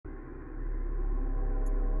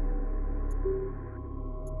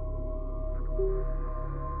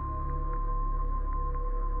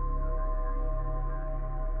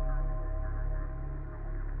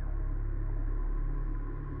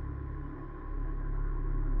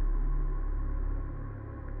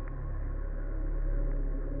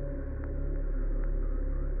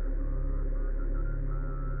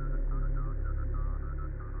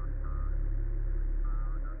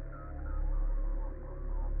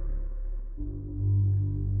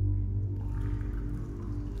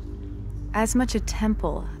As much a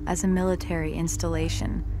temple as a military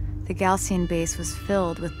installation, the Galcian base was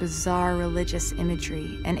filled with bizarre religious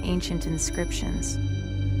imagery and ancient inscriptions.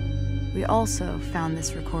 We also found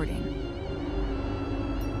this recording.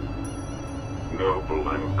 Noble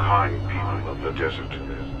and kind people of the desert,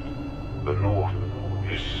 the North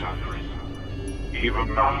is suffering.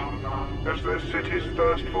 Even now, as their cities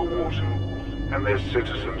thirst for water, and their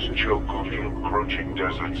citizens choke on the encroaching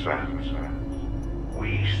desert sands,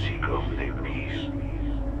 we seek only peace.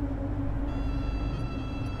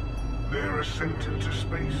 Their ascent into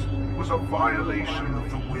space was a violation of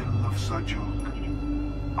the will of Sajok.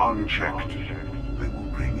 Unchecked, they will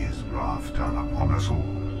bring his wrath down upon us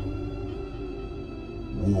all.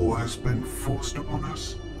 War has been forced upon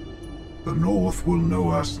us. The North will know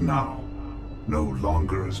us now, no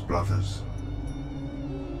longer as brothers,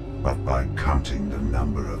 but by counting the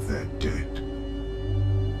number of their dead.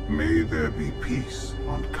 May there be peace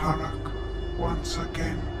on Kharak once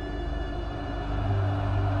again.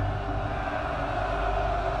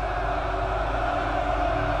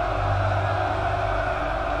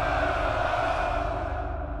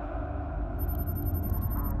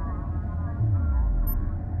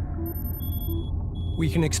 We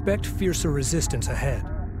can expect fiercer resistance ahead.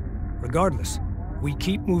 Regardless, we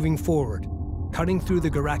keep moving forward, cutting through the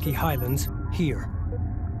Garaki highlands here.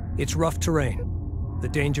 It's rough terrain. The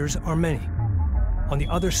dangers are many. On the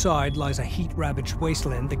other side lies a heat-ravaged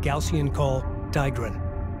wasteland the Galcian call Daigran,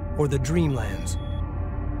 or the Dreamlands.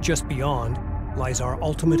 Just beyond lies our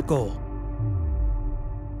ultimate goal.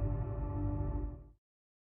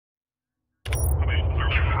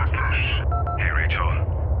 Hey, Rachel.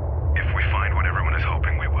 If we find what everyone is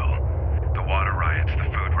hoping we will, the water riots, the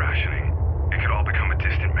food rationing, it could all become a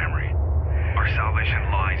distant memory. Our salvation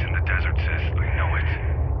lies in the desert, sis. I know it.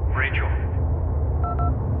 Rachel.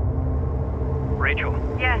 Rachel.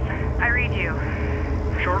 Yes, I read you.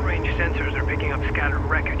 Short-range sensors are picking up scattered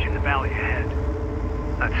wreckage in the valley ahead.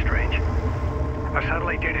 That's strange. Our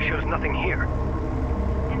satellite data shows nothing here.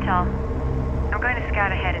 Intel. I'm going to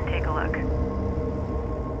scout ahead and take a look.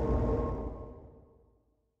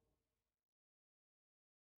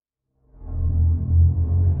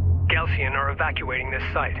 Galcian are evacuating this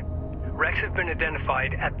site. Wrecks have been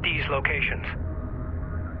identified at these locations.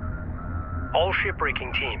 All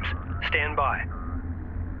shipbreaking teams, stand by.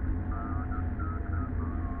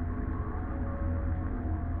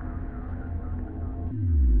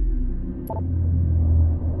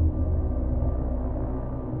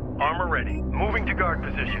 Armor ready. Moving to guard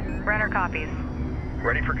position. Runner copies.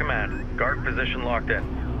 Ready for command. Guard position locked in.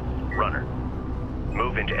 Runner.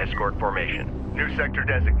 Move into escort formation. New sector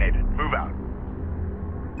designated. Move out.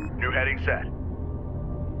 New heading set.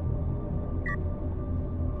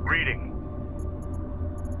 Reading.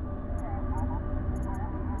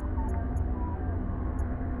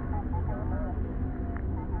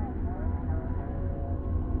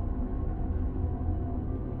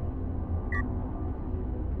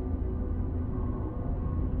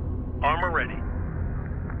 Armor ready.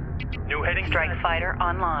 New heading. Strike fighter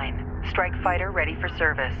online. Strike fighter ready for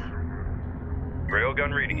service.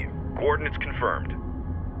 Railgun reading you. Coordinates confirmed.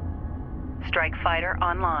 Strike fighter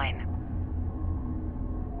online.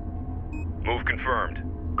 Move confirmed.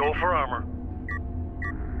 Go for armor.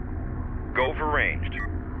 Go for ranged.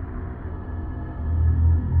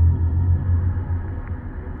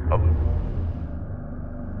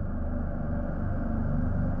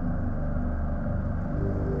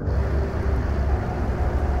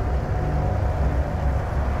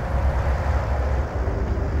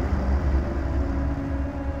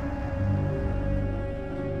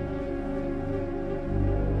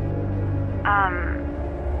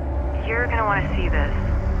 You're gonna want to see this.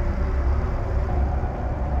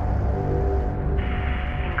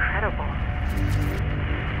 Incredible.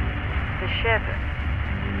 The ship,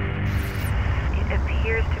 it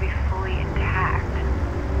appears to be fully intact.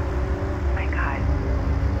 My God.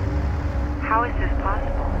 How is this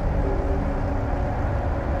possible?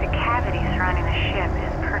 The cavity surrounding the ship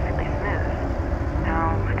is perfectly smooth.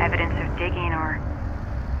 No evidence of digging or...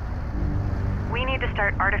 We need to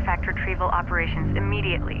start artifact retrieval operations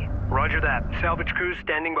immediately. Roger that. Salvage crews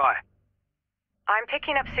standing by. I'm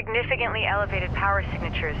picking up significantly elevated power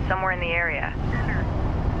signatures somewhere in the area.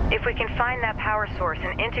 If we can find that power source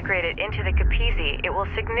and integrate it into the Capizzi, it will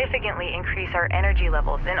significantly increase our energy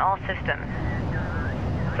levels in all systems.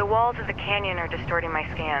 The walls of the canyon are distorting my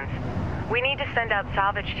scans. We need to send out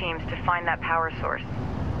salvage teams to find that power source.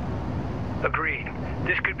 Agreed.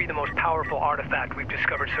 This could be the most powerful artifact we've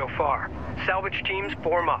discovered so far. Salvage teams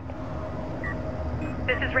form up.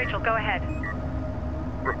 This is Rachel, go ahead.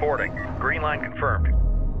 Reporting. Green line confirmed.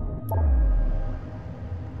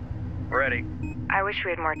 Ready. I wish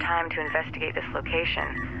we had more time to investigate this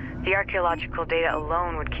location. The archaeological data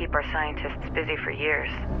alone would keep our scientists busy for years.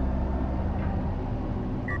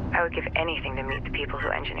 I would give anything to meet the people who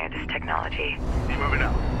engineered this technology. Moving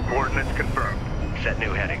out. Coordinates confirmed. Set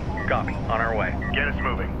new heading. Copy. On our way. Get us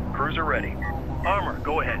moving. Cruiser ready. Armor,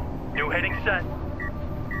 go ahead. New heading set.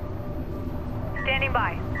 Standing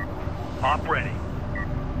by. Op ready.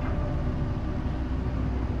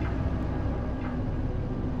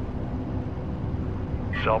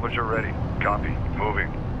 Salvager ready. Copy. Moving.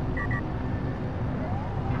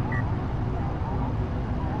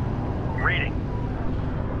 Reading.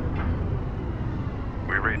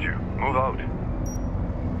 We read you. Move out.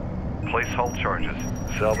 Place hull charges.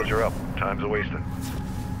 Salvager up. Time's a-wasting.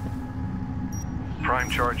 Prime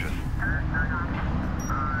charges.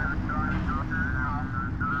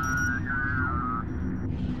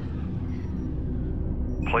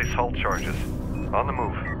 Place hull charges. On the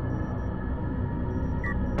move.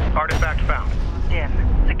 Artifact found. Dim.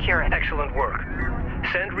 Secure it. Excellent work.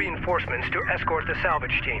 Send reinforcements to escort the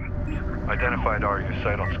salvage team. Identified RU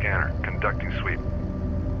site on scanner. Conducting sweep.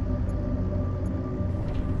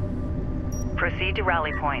 Proceed to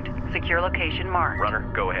rally point. Secure location marked.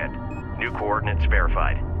 Runner, go ahead. New coordinates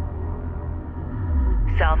verified.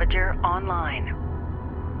 Salvager online.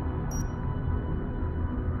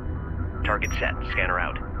 Target set. Scanner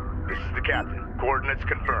out. This is the captain. Coordinates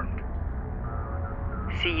confirmed.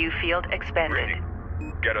 CU field expended.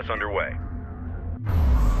 Get us underway.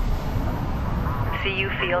 CU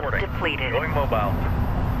field depleted. Going mobile.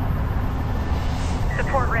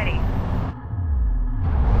 Support ready.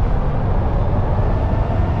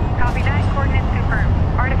 Copy that. Coordinates confirmed.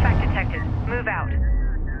 Artifact detected. Move out.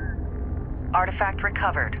 Artifact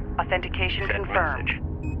recovered. Authentication Send confirmed. message.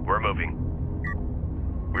 We're moving.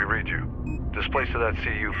 We read you. Displace to that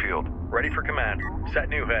CU field. Ready for command. Set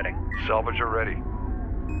new heading. Salvager ready.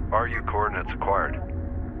 RU coordinates acquired.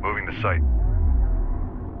 Moving to site.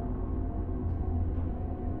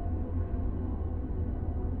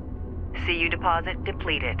 CU deposit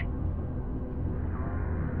depleted.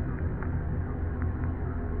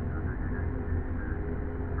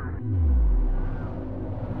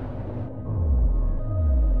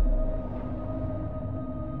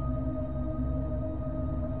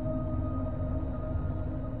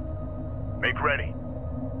 Make ready.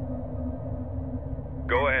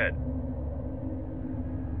 Go ahead.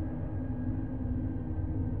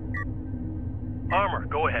 Armor,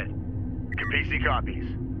 go ahead. Capisi copies.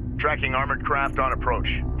 Tracking armored craft on approach.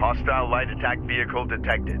 Hostile light attack vehicle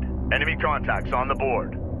detected. Enemy contacts on the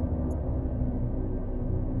board.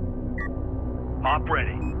 Op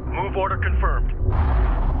ready. Move order confirmed.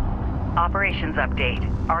 Operations update.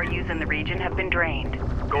 RUs in the region have been drained.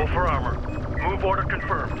 Go for armor. Move order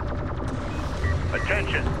confirmed.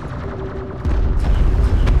 Attention.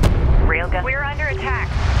 Railgun. We're under attack.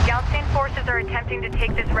 Galcian forces are attempting to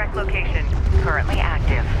take this wreck location. Currently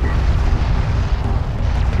active.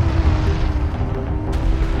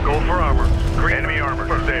 Go for armor. Green enemy armor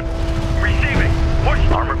disabled. Receiving.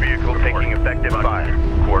 Push. Armor vehicle taking effective fire.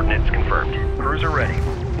 Coordinates confirmed. Cruiser ready.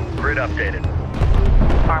 Grid updated.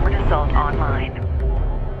 Armored assault online.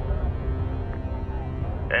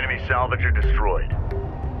 Enemy salvager destroyed.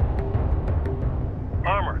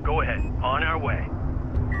 Armor, go ahead. On our way.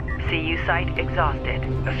 CU site exhausted.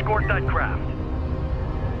 Escort that craft.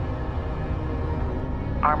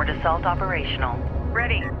 Armored assault operational.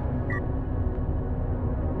 Ready.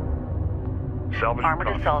 Salvage Armored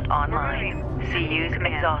copy. assault online. CU's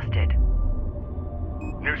exhausted.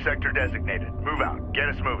 New sector designated. Move out. Get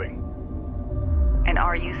us moving. An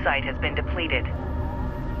RU site has been depleted.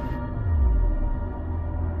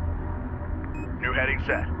 New heading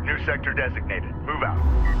set. New sector designated. Move out.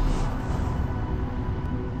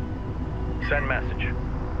 Send message.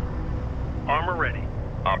 Armor ready.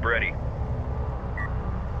 Op ready.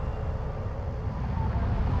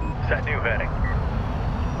 Set new heading.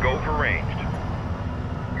 Go for ranged.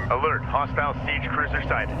 Alert. Hostile siege cruiser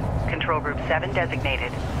sighted. Control group 7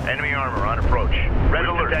 designated. Enemy armor on approach. Red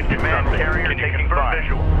alert. detected Man something. carrier Can you taking confirm fire.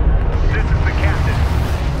 visual? This is the captain.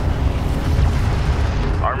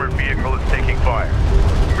 Armored vehicle is taking fire.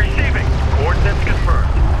 Receiving. Coordinates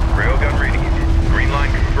confirmed. Railgun reading. Green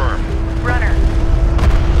line confirmed. Runner.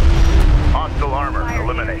 Hostile armor Fire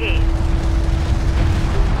eliminated. CP.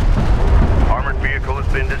 Armored vehicle has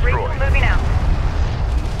been Rachel destroyed. moving out.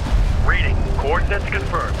 Reading. Coordinates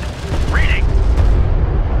confirmed. Reading.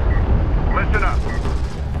 Listen up.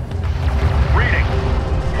 Reading.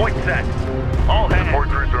 Point set. All hands. Support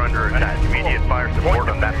crews are under attack. Immediate fire support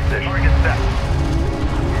on that position. Target set.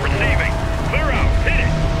 Receiving. Clear out. Hit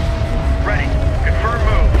it. Ready. Confirm.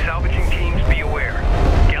 Confirm move. Salvaging teams, be aware.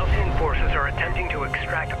 Galcian forces are attempting to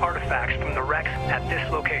extract artifacts from the wrecks at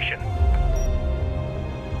this location.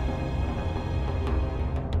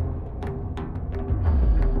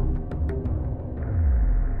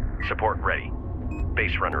 Support ready.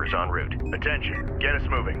 Base runner is en route. Attention, get us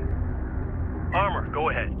moving. Armor, go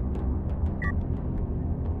ahead.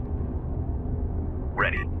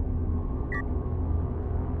 Ready.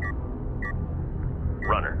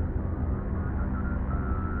 Runner.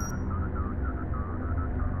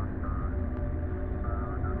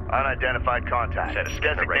 Unidentified contact. Set a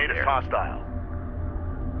scanner right Designate as there. hostile.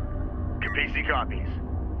 Capisi copies.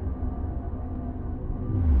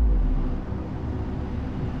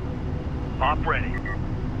 Op ready.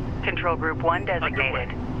 Control Group 1 designated.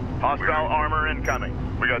 Hostile armor incoming.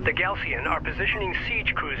 We got The Galcian are positioning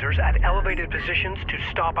siege cruisers at elevated positions to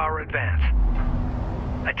stop our advance.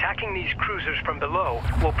 Attacking these cruisers from below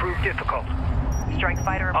will prove difficult. Strike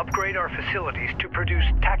fighter. Upgrade our facilities to produce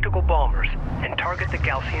tactical bombers and target the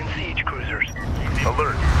Galcian siege cruisers.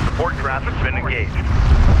 alert. Support craft has been engaged.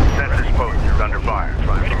 Sensors posted under fire.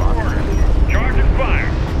 Charge and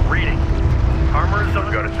fire. Reading. Armor is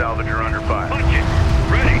We've got a salvager under fire. Punch it.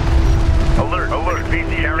 Ready. Alert.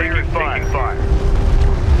 PC carrier is taking fire.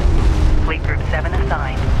 Fleet Group 7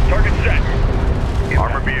 assigned. Target set.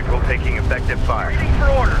 Armor vehicle taking effective fire. Waiting for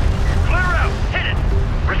order. Clear out. Hit it.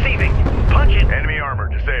 Receiving. Punch it. Enemy armor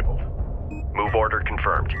disabled. Move order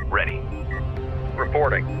confirmed. Ready.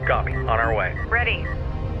 Reporting. Copy. On our way. Ready.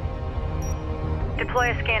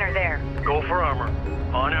 Deploy a scanner there. Go for armor.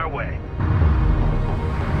 On our way.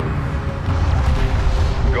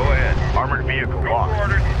 Go ahead. Armored vehicle Go locked. for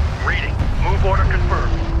orders. Reading. Move order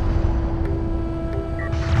confirmed.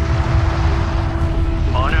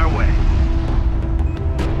 On our way.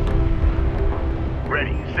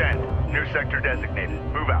 Ready. Send. New sector designated.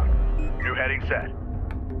 Move out. New heading set.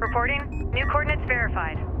 Reporting. New coordinates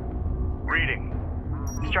verified. Reading.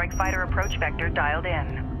 Strike fighter approach vector dialed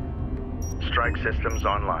in. Strike systems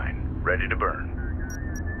online. Ready to burn.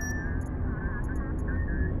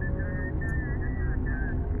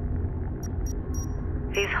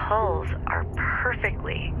 These hulls are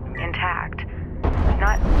perfectly intact.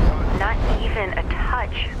 Not even a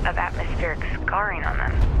touch of atmospheric scarring on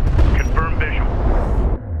them. Confirm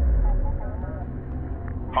visual.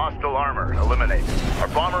 Hostile armor eliminated. Our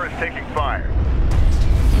bomber is taking fire.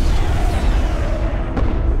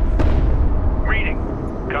 Reading.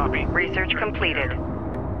 Copy. Research completed.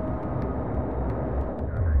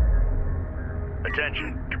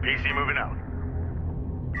 Attention. PC moving out.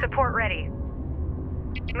 Support ready.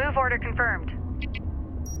 Move order confirmed.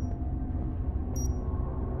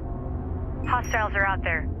 Hostiles are out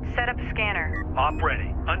there. Set up a scanner. Op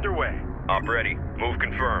ready. Underway. Op ready. Move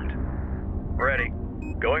confirmed. Ready.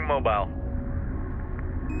 Going mobile.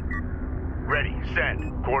 Ready.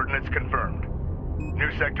 Send. Coordinates confirmed.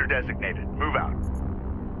 New sector designated. Move out.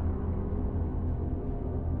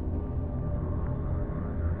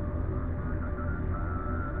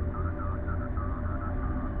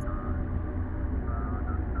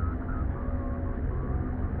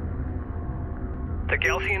 The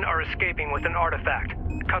Galcian are escaping with an artifact.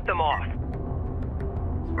 Cut them off.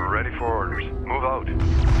 Ready for orders. Move out.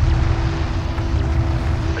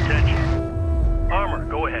 Attention. Armor,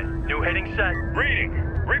 go ahead. New heading set. Reading.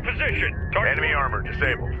 Reposition. Target. Enemy armor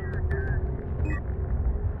disabled.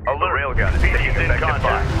 Alert. Railgun is taking effective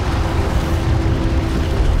fire.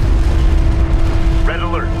 Red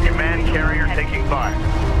alert. Command carrier taking fire.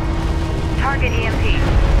 Target EMP.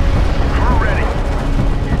 Crew ready.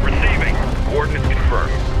 Receiving. Coordinates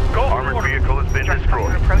confirmed. Go Armored for vehicle has been Strike fighter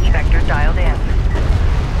destroyed. approach vector dialed in.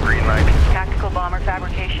 Green light. Tactical bomber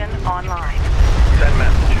fabrication online. Send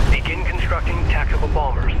message. Begin constructing tactical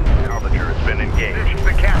bombers. Salvager has been engaged. This is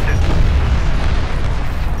the captain.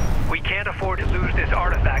 We can't afford to lose this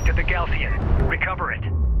artifact at the Galcian. Recover it.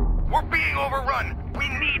 We're being overrun. We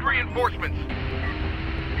need reinforcements.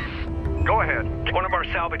 Go ahead. One of our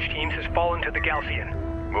salvage teams has fallen to the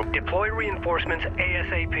Galcian. Deploy reinforcements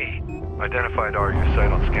ASAP. Identified RU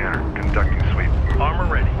site on scanner. Conducting sweep. Armor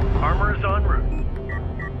ready. Armor is en route.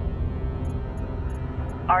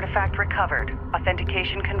 Artifact recovered.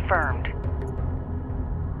 Authentication confirmed.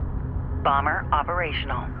 Bomber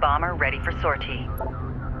operational. Bomber ready for sortie.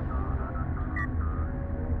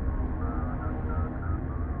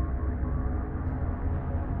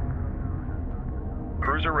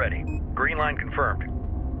 Cruiser ready. Green line confirmed.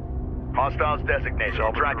 Hostiles designated.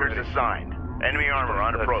 Trackers ready. assigned. Enemy armor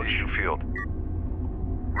on approach. Field.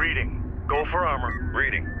 Reading. Go for armor.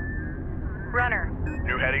 Reading. Runner.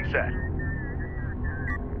 New heading set.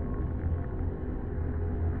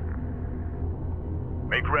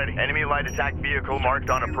 Make ready. Enemy light attack vehicle marked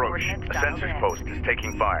on approach. A sensors post is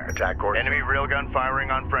taking fire. Attack course. Enemy railgun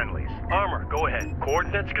firing on friendlies. Armor, go ahead.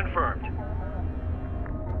 Coordinates confirmed.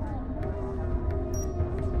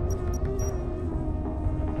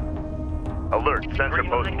 Alert, sensor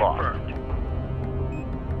post lost. Confirmed.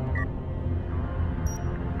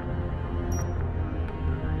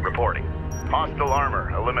 Reporting. Hostile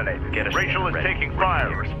armor eliminated. Get us Rachel is ready. taking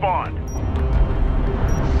fire. Respond.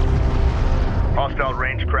 Hostile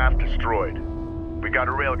range craft destroyed. We got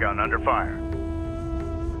a railgun under fire.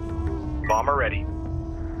 Bomber ready.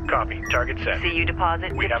 Copy. Target set. CU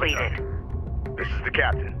deposit We have a depleted. This is the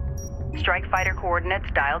captain. Strike fighter coordinates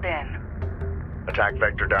dialed in. Attack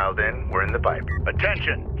vector dialed in. We're in the pipe.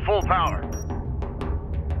 Attention! Full power.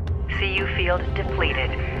 CU field depleted.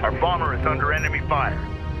 Our bomber is under enemy fire.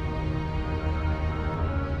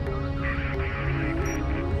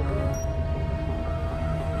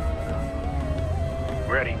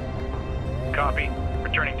 Ready. Copy.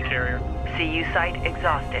 Returning to carrier. CU site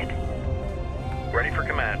exhausted. Ready for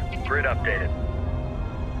command. Grid updated.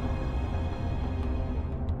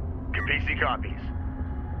 Capisi copies.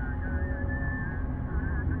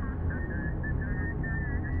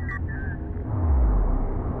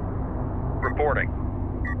 Reporting.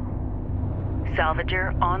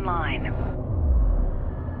 Salvager online.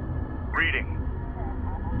 Reading.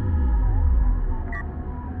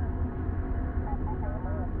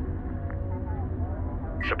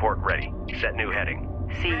 Support ready. Set new heading.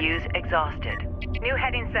 CU's exhausted. New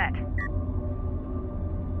heading set.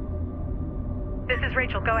 This is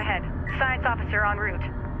Rachel, go ahead. Science officer en route.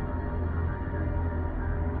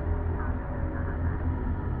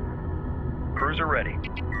 Cruiser ready.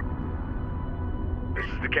 This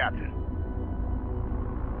is the captain.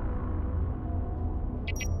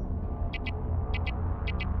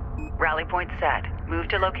 Rally point set. Move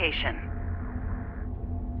to location.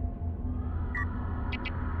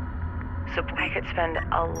 So I could spend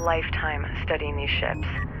a lifetime studying these ships.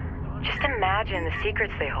 Just imagine the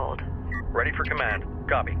secrets they hold. Ready for command.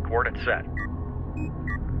 Copy. Coordinates set.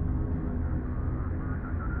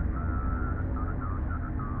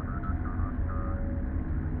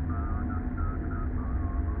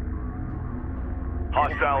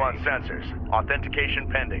 Hostile on sensors. Authentication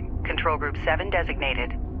pending. Control group 7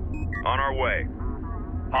 designated. On our way.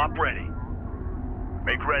 Op ready.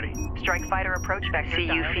 Make ready. Strike fighter approach vector.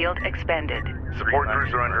 CU field expended. Support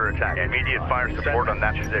cruiser under attack. Immediate fire support on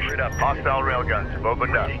that position. Hostile railguns have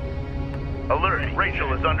opened up. Alert!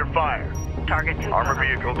 Rachel is under fire. Target confirmed. Armor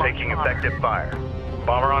vehicle taking effective fire.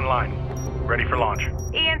 Bomber online. Ready for launch.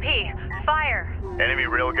 EMP, fire. Enemy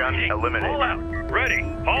railgun eliminated. All out. Ready.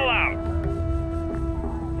 All out.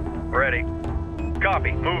 Ready.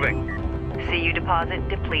 Copy. Moving. CU deposit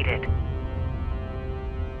depleted.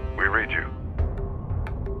 We read you.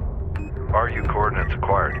 RU coordinates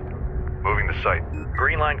acquired. Moving to site.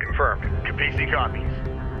 Green line confirmed. Capisi copies.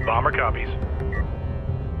 Bomber copies.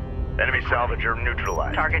 Enemy salvager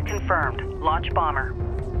neutralized. Target confirmed. Launch bomber.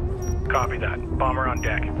 Copy that. Bomber on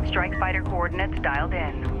deck. Strike fighter coordinates dialed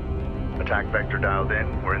in. Attack vector dialed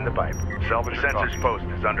in. We're in the pipe. Salvage Sensors post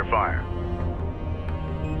is under fire.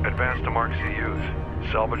 Advance to mark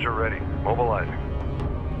CUs. Salvager ready. Mobilizing.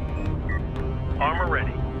 Armor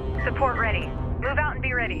ready. Support ready. Move out and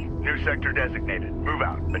be ready. New sector designated. Move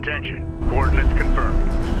out. Attention. Coordinates confirmed.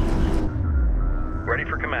 Ready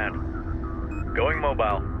for command. Going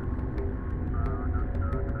mobile.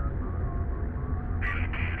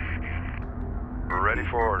 We're ready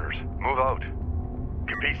for orders. Move out.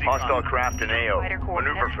 Capisi hostile craft in AO. Fighter Maneuver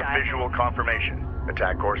coordinates for dialed visual confirmation.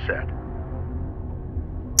 Attack course set.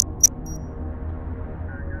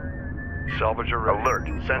 Salvager ready. Alert.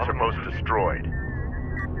 Sensor post destroyed.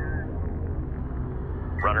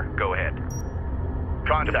 Runner, go ahead.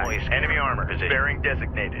 Contact. Deploy scanner. Enemy armor. Position. Bearing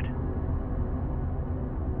designated.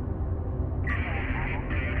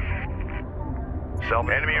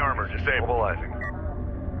 Salvager. Enemy armor disabled. Mobilizing.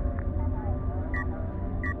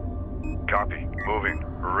 Copy. Moving.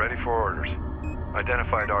 We're ready for orders.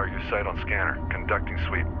 Identified RU site on scanner. Conducting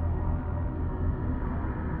sweep.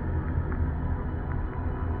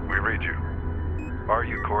 We read you.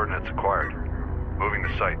 RU coordinates acquired. Moving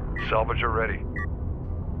to site. Salvager ready.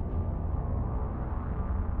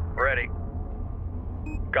 Ready.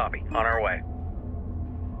 Copy. On our way.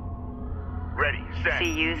 Ready. Send.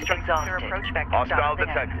 CU's exhausted. Approach vector Hostile dialed in.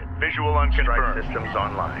 detected. Visual unconfirmed. Strike systems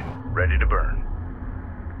online. Ready to burn.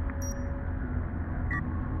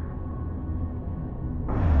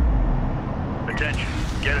 Attention.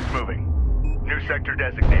 Get us moving. New sector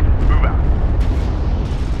designated. Move out.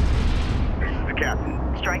 This is the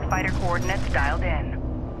captain. Strike fighter coordinates dialed in.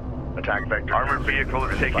 Attack vector. Armored vehicle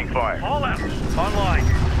is taking fire. All out. Online.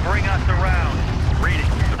 Bring us around. Reading.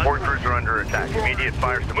 Support crews are under attack. Immediate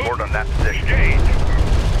fire support on that position.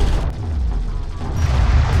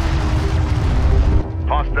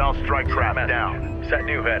 Hostile strike craft down. Set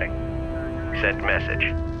new heading. Sent message.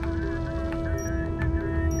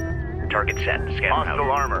 Target set. Scan Hostile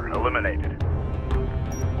armor eliminated.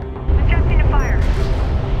 Adjusting to fire.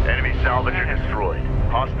 Enemy salvager destroyed.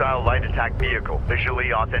 Hostile light attack vehicle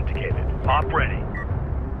visually authenticated. Op ready.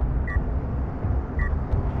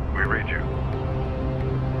 We read you.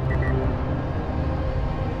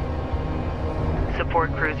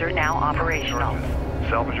 Support cruiser now operational.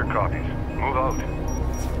 Salvage your copies. Move out.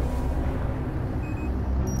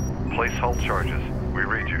 Place hull charges. We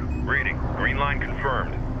read you. Reading. Green line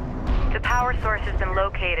confirmed. The power source has been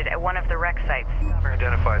located at one of the wreck sites.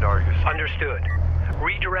 Identified Argus. Understood.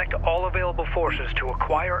 Redirect all available forces to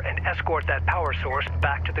acquire and escort that power source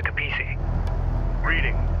back to the Capisi.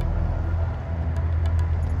 Reading.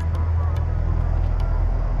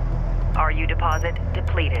 RU deposit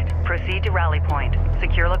depleted. Proceed to rally point.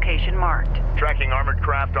 Secure location marked. Tracking armored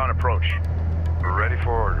craft on approach. We're ready for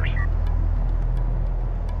orders.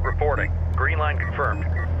 Reporting. Green line confirmed.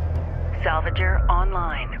 Salvager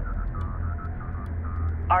online.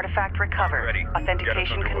 Artifact recovered. Ready.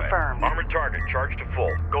 Authentication confirmed. Armored target charged to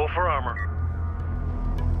full. Go for armor.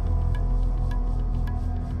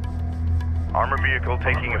 Armor vehicle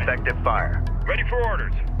taking effective fire. Ready for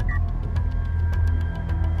orders.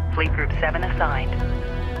 Fleet Group 7 assigned.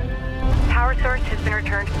 Power source has been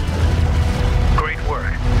returned. Great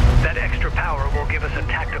work. That extra power will give us a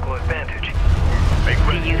tactical advantage.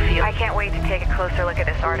 Do you feel... I can't wait to take a closer look at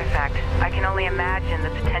this artifact. I can only imagine the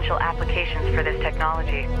potential applications for this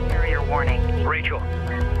technology. Carrier warning. Rachel,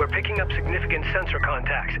 we're picking up significant sensor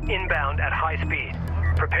contacts inbound at high speed.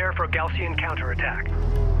 Prepare for Gaussian counterattack.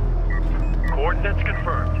 Coordinates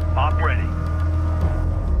confirmed. Op ready.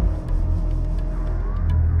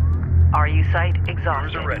 RU site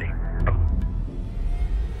exhausted. Cruiser ready.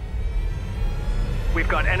 We've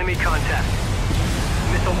got enemy contact.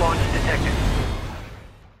 Missile launch detected.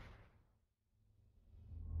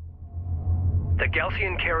 The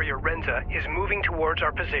Gaussian carrier Renza is moving towards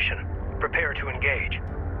our position. Prepare to engage.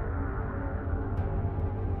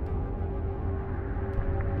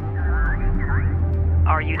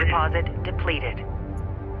 RU deposit depleted.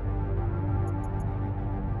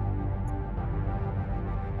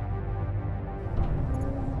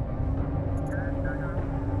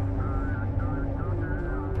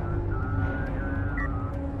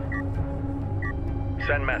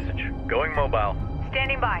 Send message. Going mobile.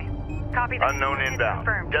 Standing by. Copy that. Unknown inbound.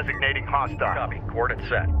 Confirmed. Designating hostile. Copy. Coordinates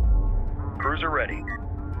set. Cruiser ready.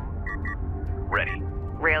 Ready.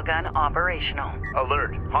 Railgun operational.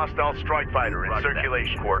 Alert. Hostile strike fighter in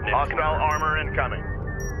circulation. Coordinates Hostile confirmed. armor incoming.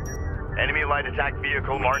 Enemy light attack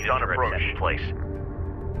vehicle marked on approach. Set in place.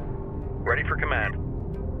 Ready for command.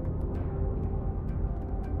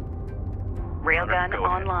 Railgun Go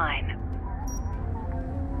ahead. online.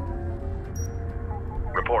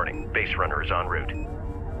 Reporting. Base runner is en route.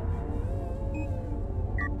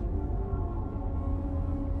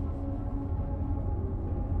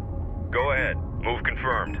 Go ahead. Move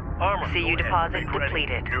confirmed. Armor. CU deposit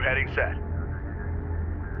depleted. New heading set.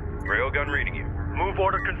 Railgun reading you. Move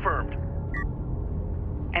order confirmed.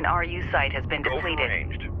 An RU site has been Go for depleted.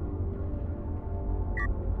 ranged.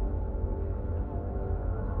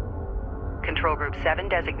 Control Group 7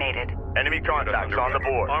 designated. Enemy contacts on the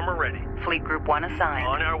board. Armor ready. Fleet Group 1 assigned.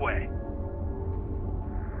 On our way.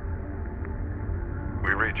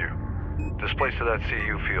 We read you. Displace to that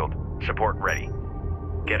CU field. Support ready.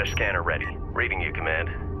 Get a scanner ready. Reading you, Command.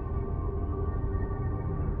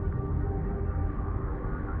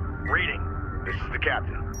 Reading. This is the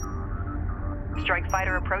captain. Strike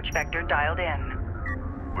fighter approach vector dialed in.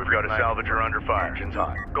 We've got a salvager under fire. Engines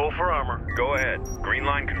hot. Go for armor. Go ahead. Green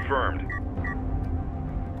line confirmed.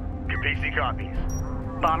 Capisi copies.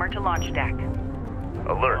 Bomber to launch deck.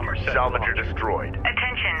 Alert. Bomber set Salvager launch. destroyed.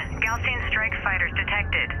 Attention. Gaussian strike fighters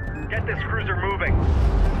detected. Get this cruiser moving.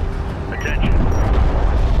 Attention.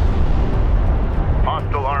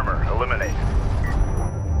 Hostile armor eliminated.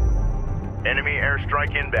 Enemy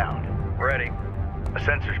airstrike inbound. Ready. A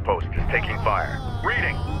sensors post is taking fire.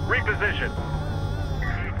 Reading. Reposition.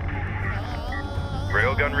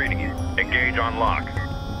 Railgun reading you. Engage on lock.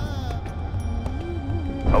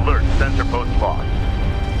 Alert. Sensor post lost.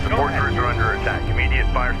 Support crews are under attack. Immediate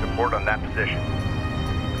fire support on that position.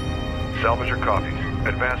 Salvage your copies.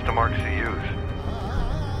 Advance to mark CUs.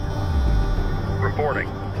 Reporting.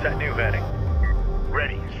 Set new heading.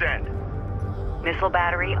 Ready. Send. Missile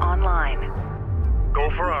battery online. Go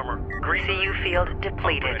for armor. Green. CU field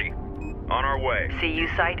depleted. Ready. On our way. CU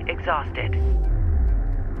site exhausted.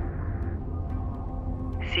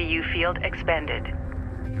 CU field expended.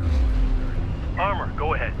 Armor,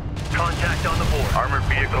 go ahead. Contact on the board. Armored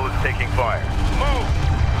vehicle is taking fire. Move!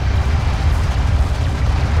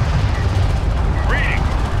 Reading.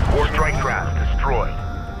 Core strike craft destroyed.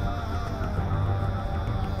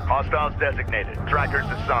 Hostiles designated. Trackers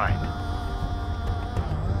assigned.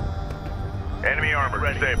 Enemy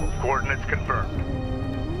armor disabled. Coordinates confirmed.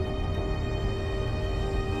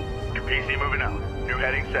 PC moving out. New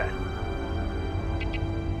heading set.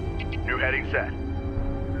 New heading set.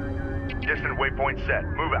 Distant waypoint set.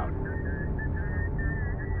 Move out.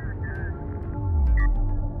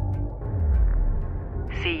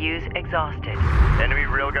 CU's exhausted. Enemy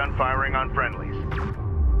railgun firing on friendlies.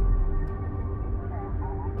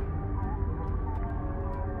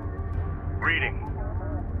 Reading.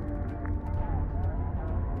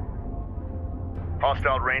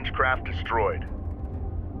 Hostile range craft destroyed.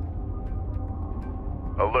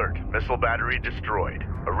 Alert. Missile battery destroyed.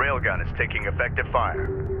 A railgun is taking effective fire.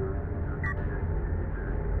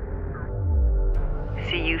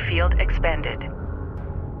 CU field expended.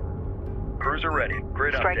 Cruiser ready.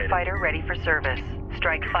 Grid Strike updated. fighter ready for service.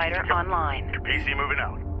 Strike fighter online. PC moving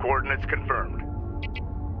out. Coordinates confirmed.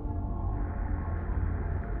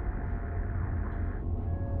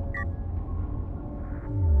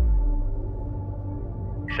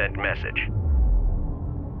 Send message.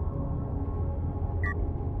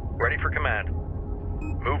 Ready for command.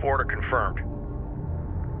 Move order confirmed.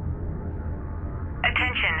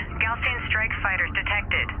 Attention, Gaussian strike fighters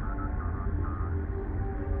detected.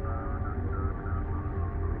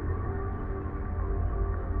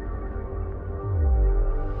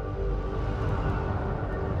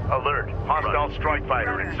 Alert. Hostile strike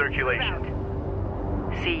fighter in circulation.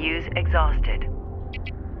 CU's exhausted.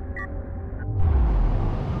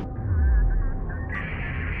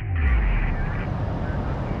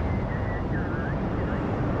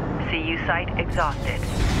 CU site exhausted.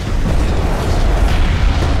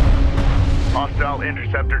 Hostile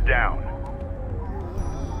interceptor down.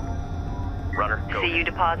 Runner, go. CU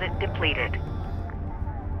deposit depleted.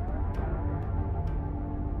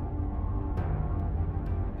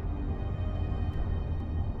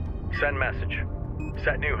 Send message.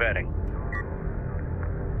 Set new heading.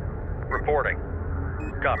 Reporting.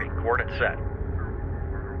 Copy. Coordinates set.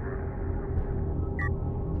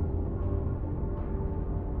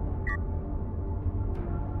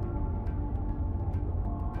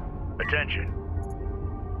 Attention.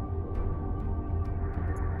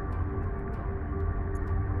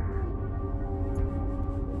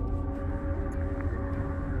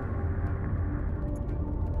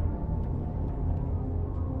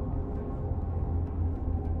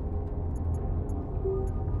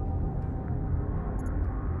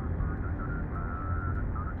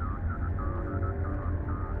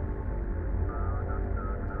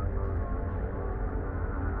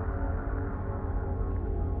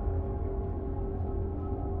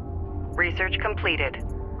 Research completed.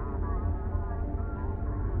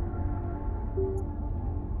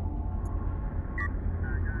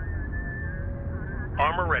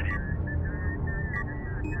 Armor ready.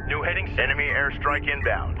 New heading set. Enemy airstrike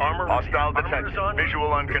inbound. Armor ready. Hostile Armor detected. is on.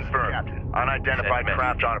 Visual unconfirmed. Unidentified Send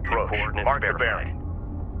craft on message. approach. Coordinates Mark the verified.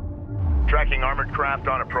 bearing. Tracking armored craft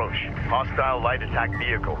on approach. Hostile light attack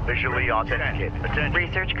vehicle. Visually authenticated. Attention.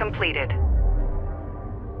 Research completed.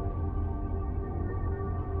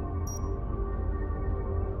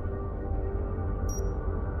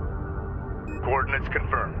 Coordinates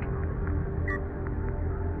confirmed.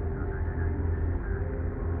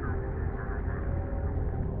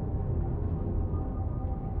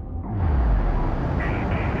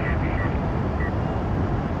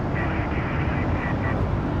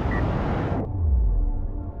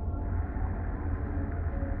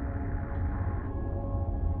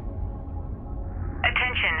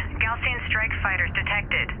 Attention, Gaussian strike fighters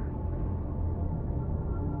detected.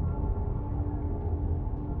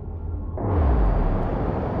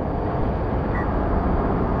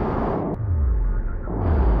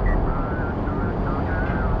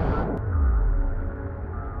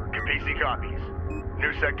 PC copies.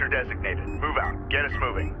 New sector designated. Move out. Get us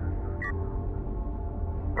moving.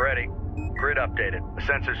 Ready. Grid updated. The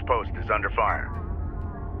sensors post is under fire.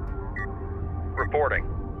 Reporting.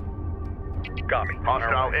 Copy. On our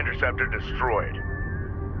Hostile way. interceptor destroyed.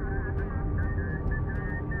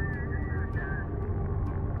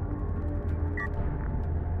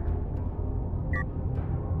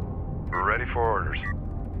 Ready for orders.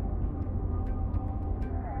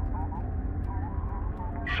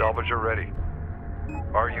 Salvager ready.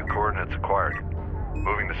 RU coordinates acquired.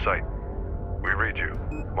 Moving to site. We read you.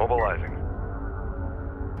 Mobilizing.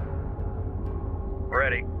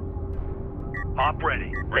 Ready. Op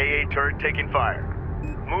ready. AA turret taking fire.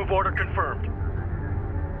 Move order confirmed.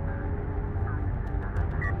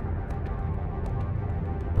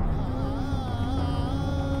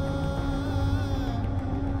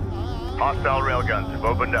 Hostile railguns have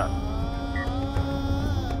opened up.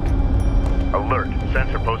 Alert.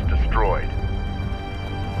 Sensor post destroyed.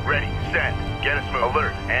 Ready. Send. Get us moving.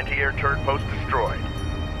 Alert. Anti-air turret post destroyed.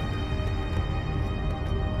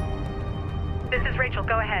 This is Rachel.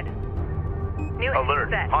 Go ahead. New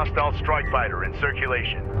Alert. aim set. Hostile strike fighter in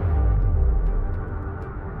circulation.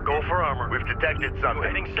 Go for armor. We've detected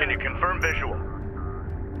something. Can you confirm visual?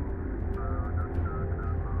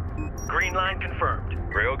 Green line confirmed.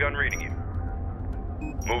 Railgun reading you.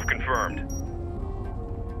 Move confirmed.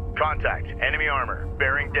 Contact. Enemy armor.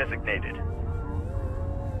 Bearing designated.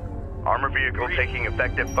 Armor vehicle taking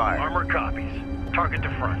effective fire. Armor copies. Target to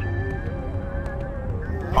front.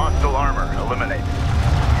 Hostile armor eliminated.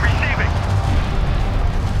 Receiving.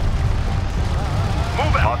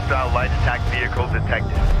 Move out. Hostile light attack vehicle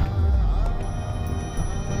detected.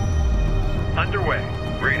 Underway.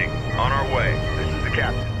 Reading. On our way. This is the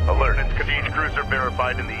captain. Alert. Siege cruiser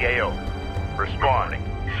verified in the AO. Responding.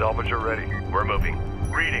 Salvager ready. We're moving.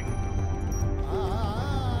 Reading.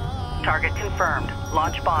 Target confirmed.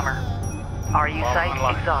 Launch bomber. RU site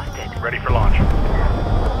exhausted. Ready for launch.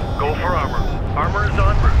 Go for armor. Armor is en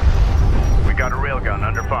route. We got a railgun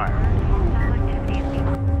under fire.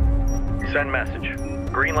 Send message.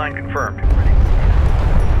 Green line confirmed.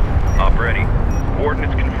 Op ready.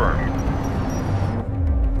 Coordinates confirmed.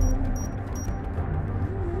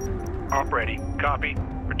 Op ready. Copy.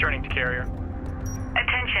 Returning to carrier.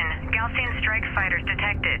 Attention, Gaussian strike fighters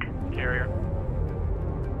detected. Carrier.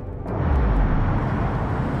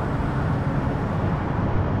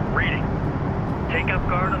 Reading. Take up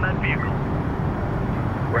guard on that vehicle.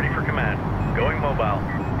 Ready for command. Going mobile.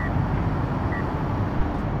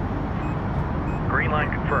 Green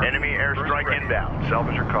line confirmed. Enemy airstrike inbound.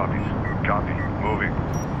 Salvager copies. Copy. Moving.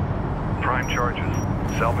 Prime charges.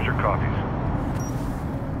 Salvager copies.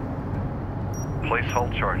 Place hull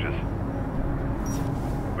charges.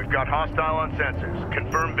 We've got hostile on sensors.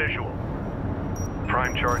 Confirm visual.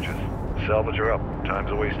 Prime charges. Salvager up.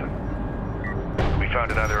 Time's a-wasting. We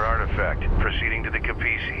found another artifact. Proceeding to the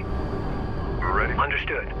Capisi. Ready.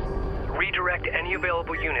 Understood. Redirect any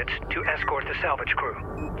available units to escort the salvage crew.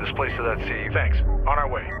 Displace to that sea. Thanks. On our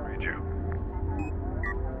way. Read you.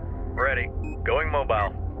 Ready. Going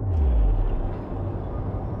mobile.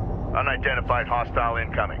 Unidentified hostile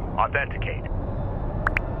incoming. Authenticate.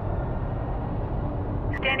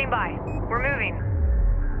 Standing by. We're moving.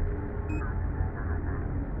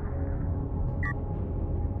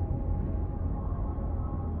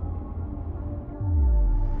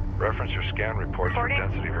 Reference your scan reports for Reporting.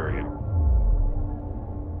 density variant.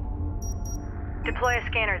 Deploy a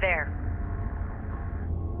scanner there.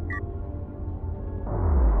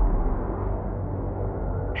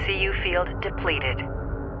 CU field depleted.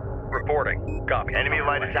 Reporting. Copy. Enemy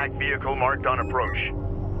light attack vehicle marked on approach.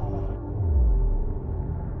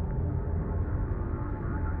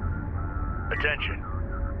 Attention.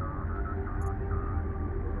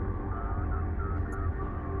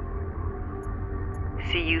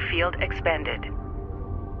 CU field expended.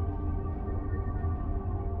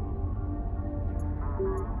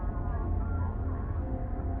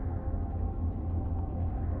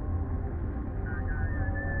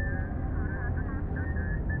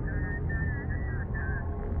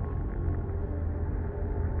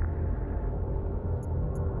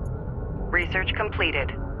 Research completed.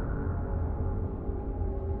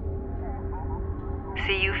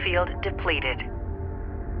 CU field depleted.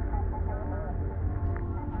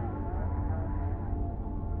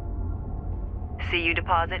 CU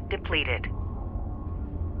deposit depleted.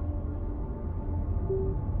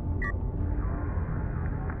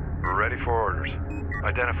 Ready for orders.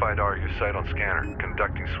 Identified RU site on scanner.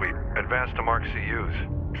 Conducting sweep. Advance to mark CUs.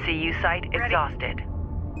 CU site exhausted.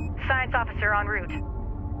 Science officer en route.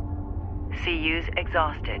 CUs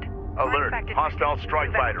exhausted. Alert. Hostile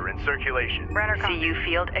strike fighter in circulation. Runner copy. CU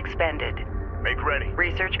field expended. Make ready.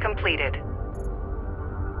 Research completed.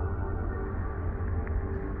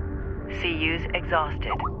 CUs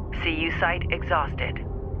exhausted. CU site exhausted.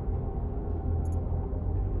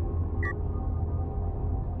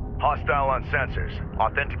 Hostile on sensors.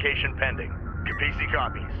 Authentication pending. Capisi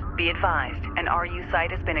copies. Be advised, an RU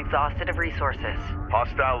site has been exhausted of resources.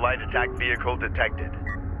 Hostile light attack vehicle detected.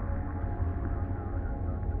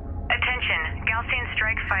 Attention, Gaussian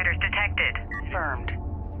strike fighters detected. Confirmed.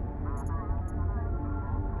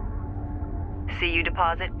 CU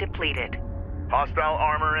deposit depleted. Hostile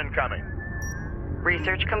armor incoming.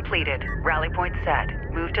 Research completed. Rally point set.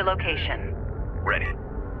 Move to location. Ready.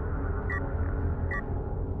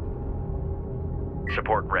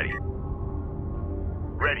 Support ready.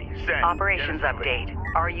 Ready, send. Operations update.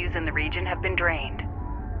 RUs in the region have been drained.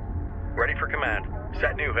 Ready for command.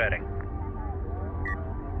 Set new heading.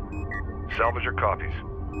 Salvager copies.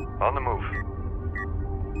 On the move.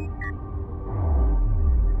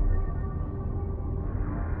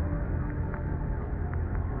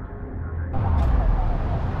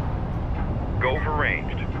 Go for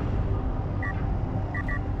ranged.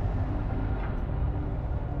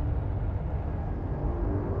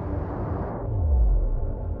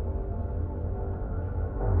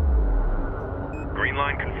 Green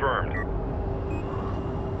line confirmed.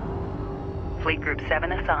 Fleet Group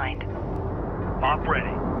 7 assigned. Op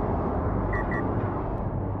ready.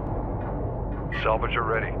 Salvager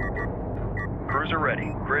ready. Cruiser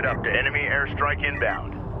ready. Grid update. Enemy airstrike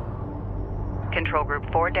inbound. Control Group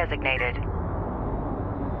 4 designated.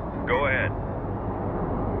 Go ahead.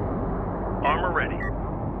 Armor ready.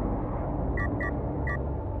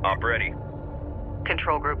 Op ready.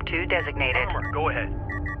 Control Group 2 designated. Armor, go ahead.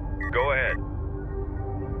 Go ahead.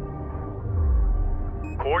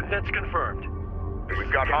 Coordinates confirmed.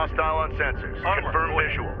 We've got hostile on sensors. Armor, Confirm go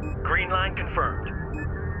ahead. visual. Green line confirmed.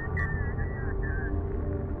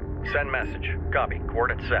 Send message. Copy.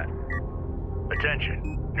 Coordinates set.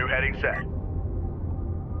 Attention. New heading set.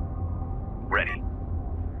 Ready.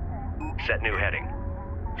 Set new heading.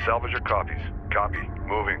 Salvager copies. Copy.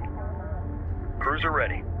 Moving. Cruiser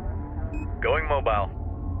ready. Going mobile.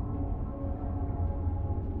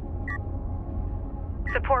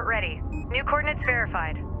 Support ready. New coordinates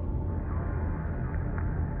verified.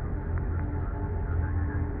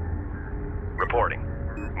 Reporting.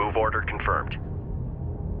 Move order confirmed.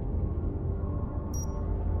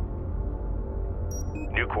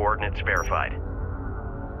 New coordinates verified.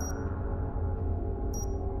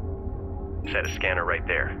 Set a scanner right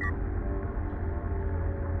there.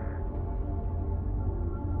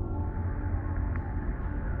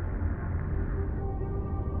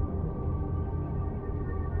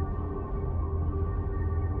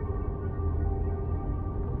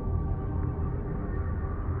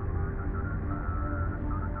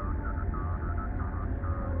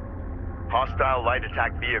 Hostile light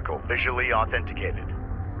attack vehicle visually authenticated.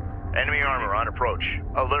 Enemy armor on approach.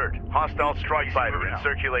 Alert. Hostile strike fighter in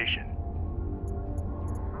circulation.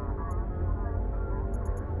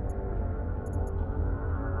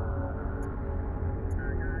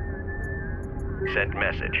 Send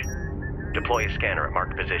message. Deploy a scanner at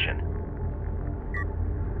marked position.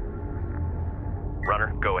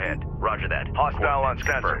 Runner, go ahead. Roger that. Hostile on Coordinates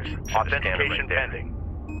sensors. confirmed. Set a scanner Authentication right there.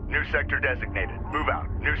 pending. New sector designated. Move out.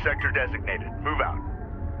 New sector designated. Move out.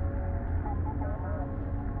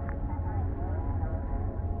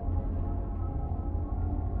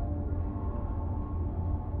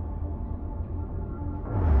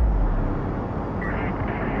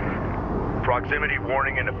 Proximity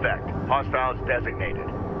warning in effect. Hostiles designated.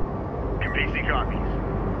 PC copies.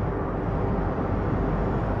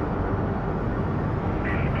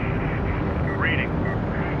 Reading.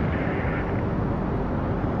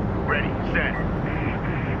 Ready. Send.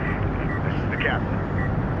 This is the captain.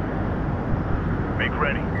 Make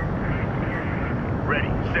ready. Ready.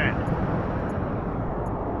 Send.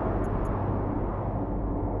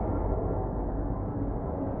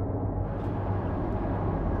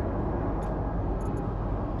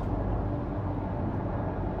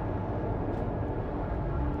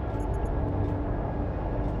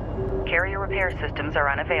 Carrier repair systems are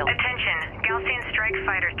unavailable. Attention, Gaussian strike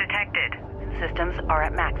fighters detected. Systems are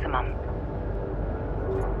at maximum.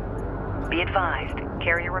 Be advised,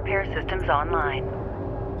 carrier repair systems online.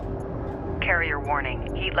 Carrier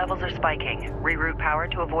warning, heat levels are spiking. Reroute power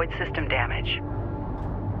to avoid system damage.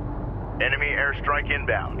 Enemy airstrike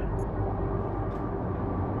inbound.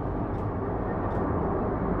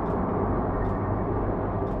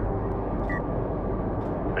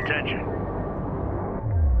 Attention.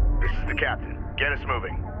 This is the captain. Get us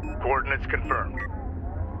moving. Coordinates confirmed.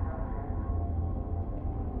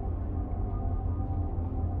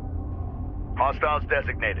 Hostiles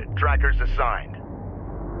designated. Trackers assigned.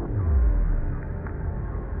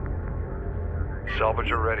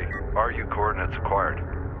 Salvager ready. RU coordinates acquired.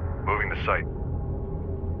 Moving to site.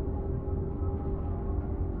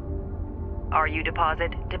 RU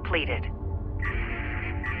deposit depleted.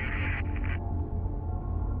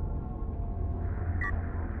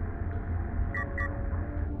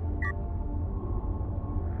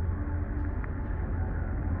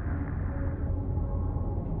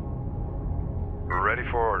 ready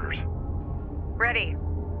for orders. Ready.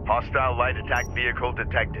 Hostile light attack vehicle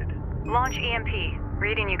detected. Launch EMP.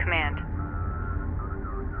 Reading you, Command.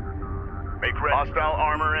 Make ready. Hostile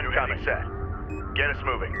armor incoming. Set. Get us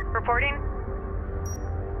moving. Reporting.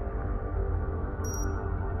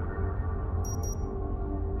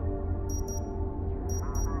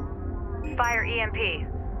 Fire EMP.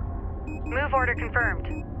 Move order confirmed.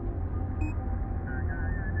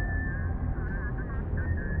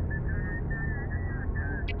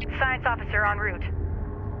 Science officer en route.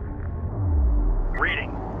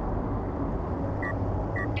 Reading.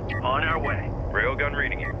 On our way. Railgun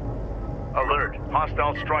reading you. Alert.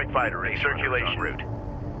 Hostile strike fighter in circulation. Route.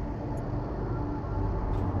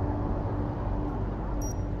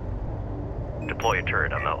 Deploy a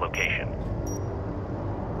turret on that location.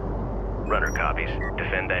 Runner copies.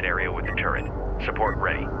 Defend that area with the turret. Support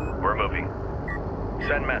ready. We're moving.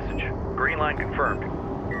 Send message. Green line confirmed.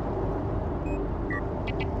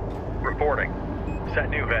 Reporting. Set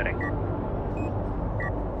new heading.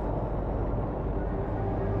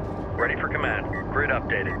 Ready for command. Grid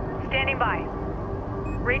updated. Standing by.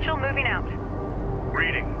 Rachel moving out.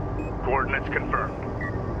 Reading. Coordinates confirmed.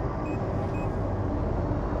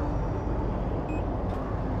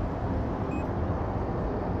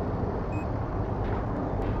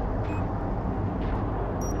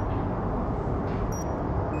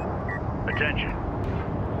 Attention.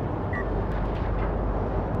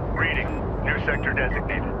 Reading. New sector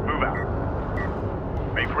designated. Move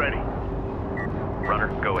out. Make ready. Runner,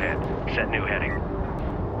 go ahead. Set new heading.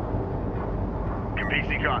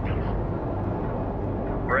 PC copies.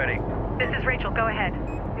 Ready. This is Rachel. Go ahead.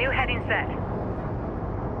 New heading set.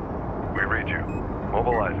 We read you.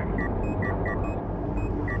 Mobilizing.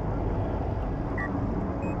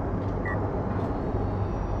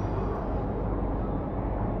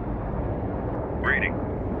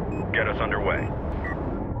 Reading. Get us underway.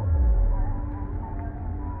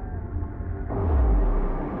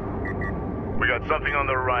 We got something on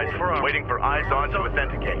the horizon. Waiting for eyes on to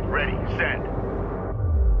authenticate. Ready. Send.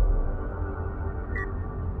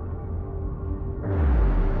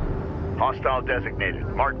 Hostile designated.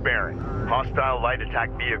 Mark bearing. Hostile light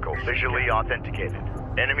attack vehicle visually authenticated.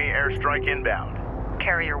 Enemy airstrike inbound.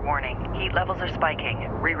 Carrier warning. Heat levels are spiking.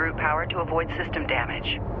 Reroute power to avoid system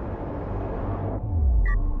damage.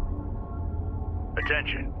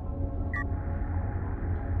 Attention.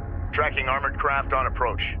 Tracking armored craft on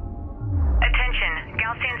approach. Attention.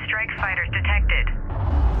 Gaussian strike fighters detected.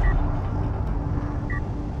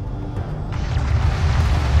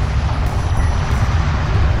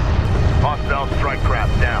 Hostile strike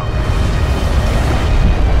craft down.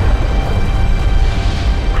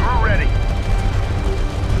 Crew ready.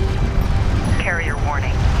 Carrier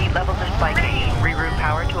warning. Heat levels are spiking. Reroute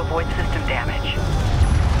power to avoid system damage.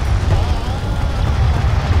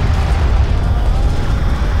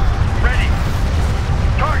 Ready.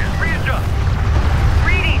 Target, readjust.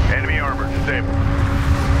 Reading. Enemy armor disabled.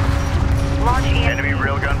 Launch EMP. Enemy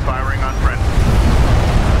railgun firing on friendly.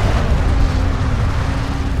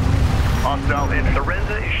 Hostile in. The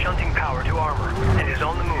Renza is shunting power to armor and is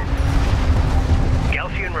on the move.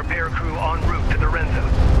 Gaussian repair crew en route to the Renza.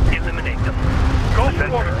 Eliminate them. Go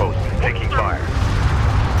sensor post taking fire.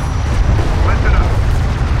 Listen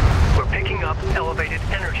up. We're picking up elevated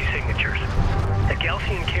energy signatures. The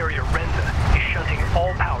Gaussian carrier Renza is shunting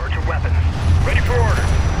all power to weapons. Ready for order.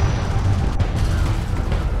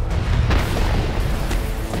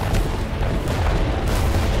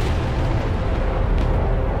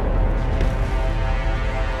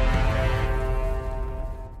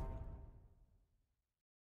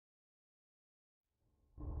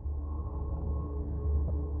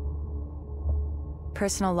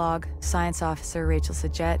 Personal log, Science Officer Rachel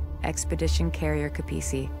Sajet, Expedition Carrier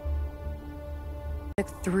Capisi. It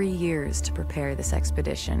took 3 years to prepare this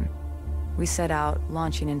expedition. We set out,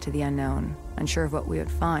 launching into the unknown, unsure of what we would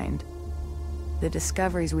find. The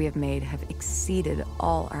discoveries we have made have exceeded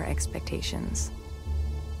all our expectations.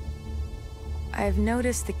 I have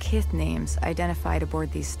noticed the kith names identified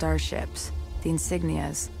aboard these starships, the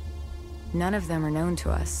insignias. None of them are known to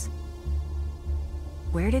us.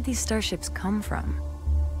 Where did these starships come from?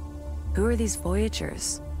 Who are these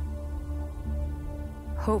Voyagers?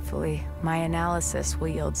 Hopefully, my analysis will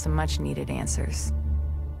yield some much-needed answers.